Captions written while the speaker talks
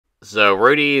So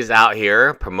Rudy's out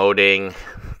here promoting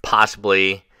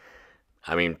possibly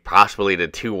the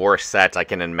two worst sets I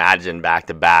can imagine back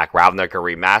to back. Ravnica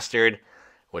Remastered,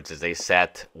 which is a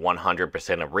set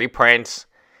 100% of reprints.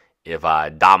 If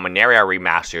Dominaria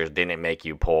Remasters didn't make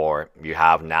you poor, you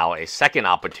have now a second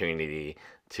opportunity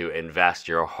to invest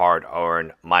your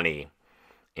hard-earned money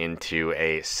into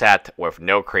a set with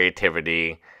no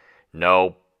creativity,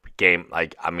 no game.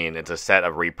 It's a set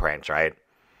of reprints, right?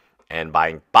 And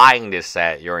by buying this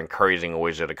set, you're encouraging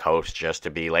Wizard of the Coast just to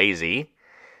be lazy.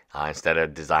 Instead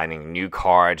of designing new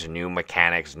cards, new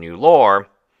mechanics, new lore,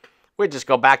 we just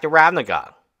go back to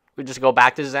Ravnica. We just go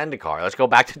back to Zendikar. Let's go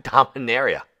back to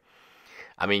Dominaria.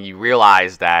 You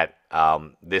realize that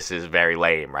this is very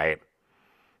lame, right?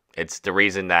 It's the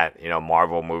reason that,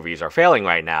 Marvel movies are failing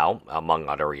right now, among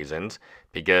other reasons,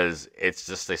 because it's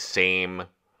just the same,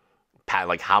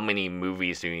 like, how many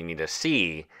movies do you need to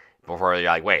see before you're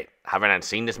like, wait, haven't I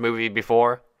seen this movie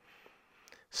before?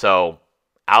 So,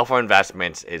 Alpha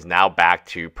Investments is now back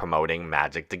to promoting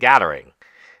Magic the Gathering.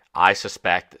 I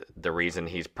suspect the reason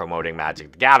he's promoting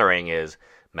Magic the Gathering is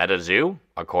MetaZoo,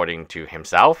 according to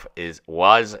himself,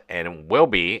 was and will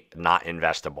be not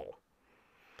investable.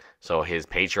 So his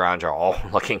Patreons are all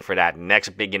looking for that next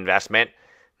big investment.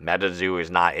 MetaZoo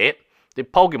is not it. The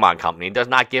Pokemon Company does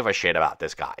not give a shit about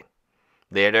this guy.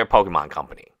 They're a Pokemon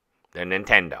Company. They're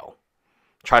Nintendo.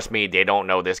 Trust me, they don't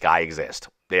know this guy exists.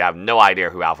 They have no idea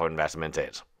who Alpha Investments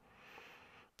is.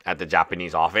 At the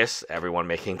Japanese office, everyone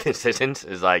making decisions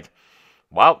is like,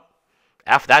 well,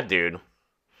 F that dude.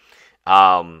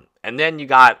 And then you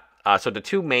got, so the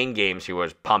two main games he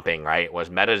was pumping, right,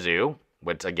 was MetaZoo,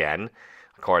 which again,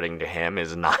 according to him,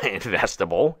 is not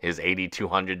investable. His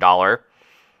 $8,200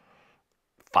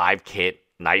 5-kit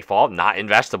Nightfall, not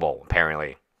investable,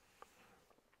 apparently.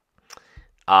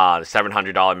 The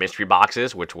 $700 mystery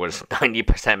boxes, which was 90%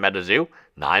 MetaZoo,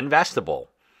 not investable.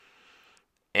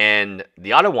 And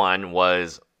the other one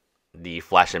was the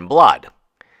Flesh and Blood.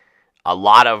 A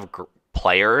lot of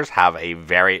players have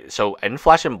so in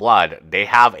Flesh and Blood, they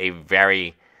have a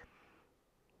very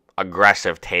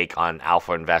aggressive take on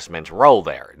Alpha Investments' role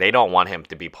there. They don't want him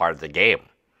to be part of the game.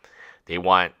 They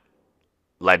want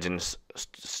Legends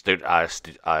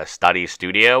Study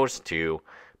Studios to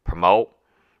promote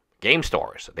game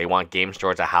stores. They want game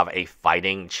stores to have a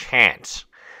fighting chance.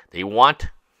 They want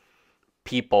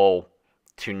people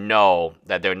to know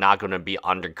that they're not going to be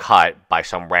undercut by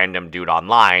some random dude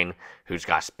online who's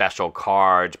got special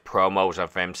cards, promos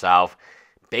of himself.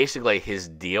 Basically, his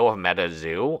deal with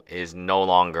MetaZoo is no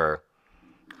longer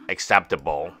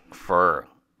acceptable for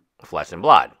Flesh and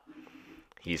Blood.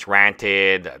 He's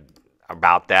ranted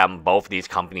about them, both these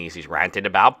companies he's ranted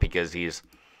about, because he's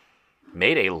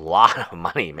made a lot of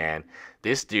money, man.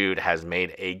 This dude has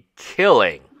made a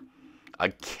killing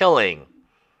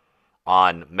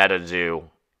on MetaZoo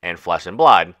and Flesh and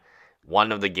Blood.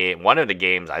 One of the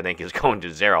games I think is going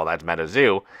to zero. That's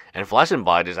MetaZoo, and Flesh and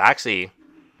Blood is actually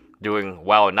doing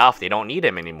well enough. They don't need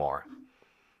him anymore.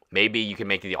 Maybe you can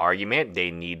make the argument they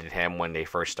needed him when they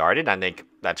first started. I think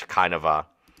that's kind of a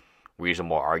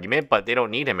reasonable argument, but they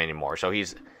don't need him anymore. So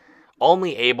he's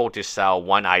only able to sell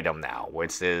one item now,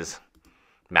 which is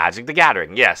Magic the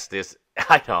Gathering. Yes, this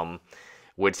item,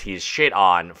 which he's shit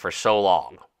on for so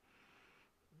long.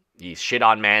 He's shit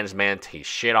on management. He's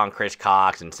shit on Chris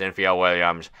Cox and Cynthia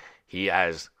Williams. He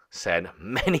has said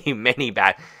many, many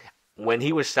bad. When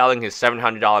he was selling his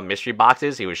 $700 mystery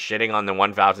boxes, he was shitting on the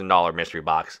 $1,000 mystery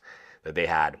box that they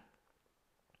had.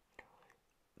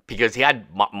 Because he had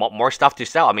more stuff to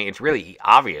sell. It's really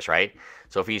obvious, right?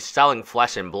 So if he's selling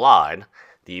Flesh and Blood,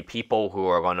 the people who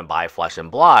are going to buy Flesh and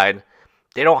Blood,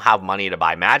 they don't have money to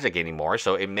buy Magic anymore,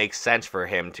 so it makes sense for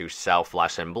him to sell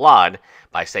Flesh and Blood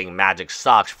by saying Magic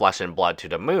sucks, Flesh and Blood to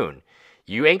the moon.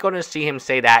 You ain't going to see him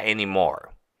say that anymore.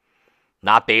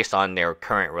 Not based on their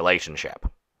current relationship.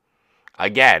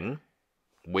 Again,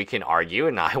 we can argue,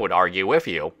 and I would argue with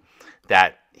you,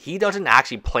 that he doesn't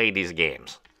actually play these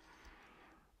games.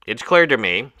 It's clear to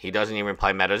me he doesn't even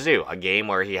play MetaZoo, a game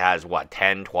where he has,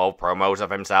 10, 12 promos of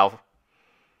himself?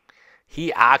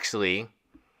 He actually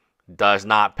does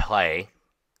not play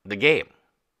the game.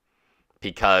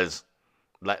 Because,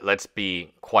 let's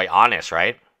be quite honest,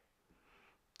 right?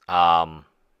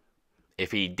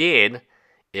 If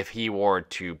he were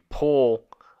to pull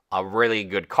a really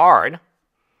good card,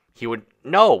 he would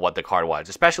know what the card was,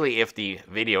 especially if the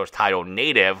video is titled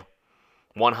Native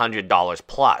 $100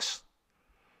 plus.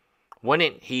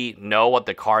 Wouldn't he know what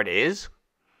the card is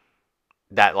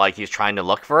that he's trying to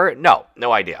look for? No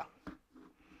idea.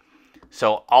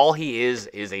 So all he is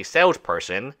a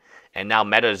salesperson, and now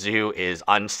MetaZoo is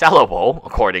unsellable,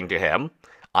 according to him.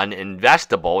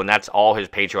 uninvestable, and that's all his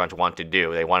Patreons want to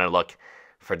do. They want to look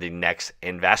for the next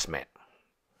investment.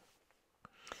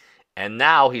 And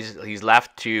now he's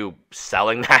left to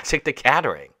selling Magic the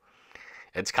Gathering.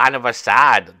 It's kind of a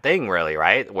sad thing, really,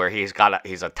 right? Where he's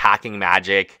attacking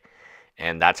Magic,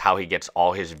 and that's how he gets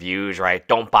all his views, right?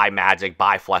 Don't buy Magic,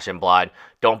 buy Flesh and Blood.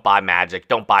 Don't buy Magic,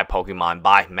 don't buy Pokemon,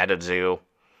 buy MetaZoo.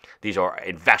 These are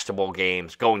investable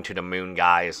games, going to the moon,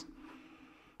 guys.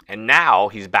 And now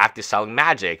he's back to selling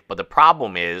Magic, but the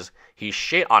problem is he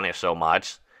shit on it so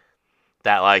much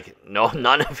that, like,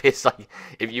 none of his, like,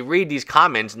 if you read these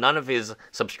comments, none of his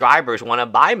subscribers want to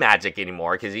buy Magic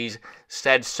anymore because he's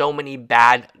said so many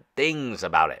bad things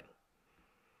about it.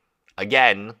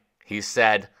 Again, he's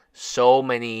said so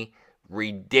many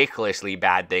ridiculously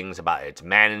bad things about its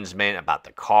management, about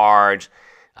the cards,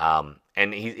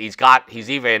 and he's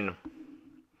even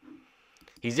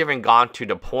gone to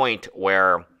the point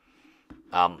where,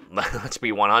 let's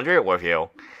be 100 with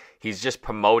you, he's just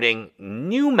promoting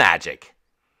new Magic.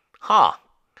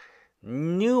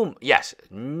 New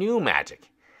Magic.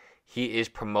 He is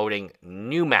promoting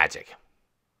new Magic.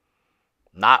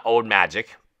 Not old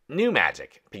Magic, new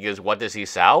Magic. Because what does he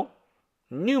sell?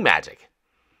 New Magic.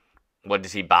 What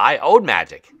does he buy? Old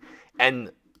Magic.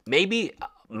 And maybe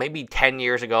 10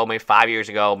 years ago, maybe 5 years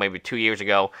ago, maybe 2 years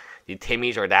ago, the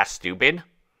Timmies are that stupid.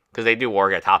 Because they do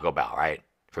work at Taco Bell, right?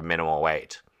 For minimum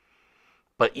wage.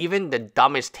 But even the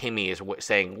dumbest Timmy is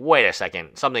saying, wait a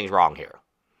second, something's wrong here.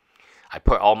 I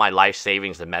put all my life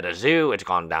savings to MetaZoo. It's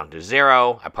gone down to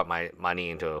 0. I put my money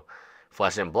into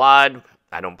Flesh and Blood.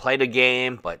 I don't play the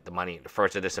game, but the money, the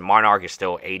first edition Manor is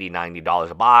still $80, $90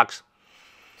 a box.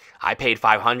 I paid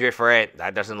 $500 for it.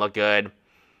 That doesn't look good.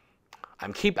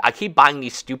 I keep buying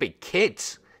these stupid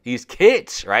kits. These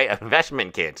kits, right?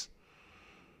 Investment kits.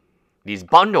 These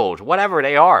bundles, whatever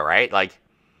they are, right? Like,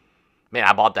 man,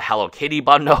 I bought the Hello Kitty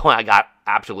bundle. I got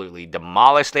absolutely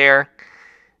demolished there.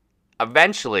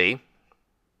 Eventually,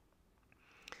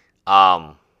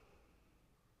 I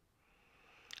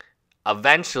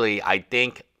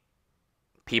think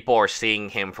people are seeing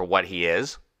him for what he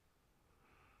is.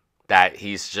 That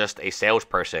he's just a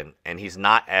salesperson, and he's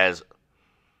not as...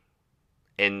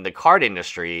 In the card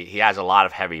industry, he has a lot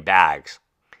of heavy bags,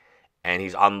 and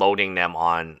he's unloading them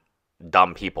on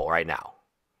dumb people right now.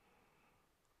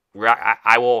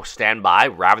 I will stand by.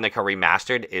 Ravnica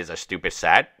Remastered is a stupid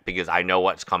set because I know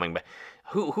what's coming. But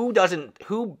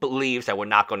who believes that we're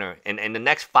not going to, in the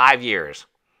next 5 years,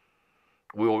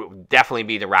 we will definitely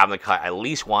be the Ravnica at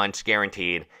least once,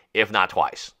 guaranteed, if not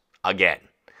twice, again.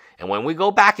 And when we go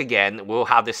back again, we'll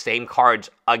have the same cards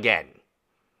again.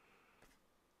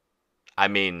 I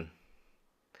mean,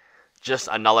 just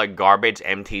another garbage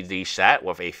MTG set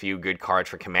with a few good cards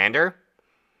for Commander.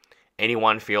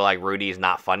 Anyone feel like Rudy is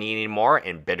not funny anymore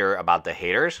and bitter about the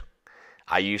haters?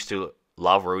 I used to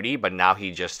love Rudy, but now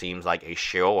he just seems like a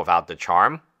shill without the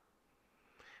charm.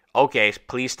 Okay,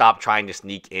 please stop trying to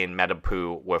sneak in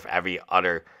Metapoo with every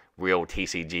other real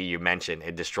TCG you mention.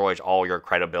 It destroys all your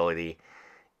credibility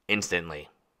instantly.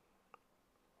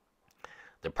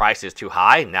 The price is too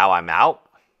high. Now I'm out.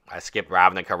 I skipped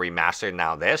Ravnica Remastered,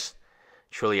 now this.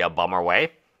 Truly a bummer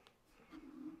way.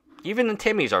 Even the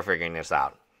Timmies are figuring this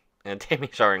out. And the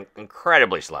Timmies are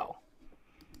incredibly slow.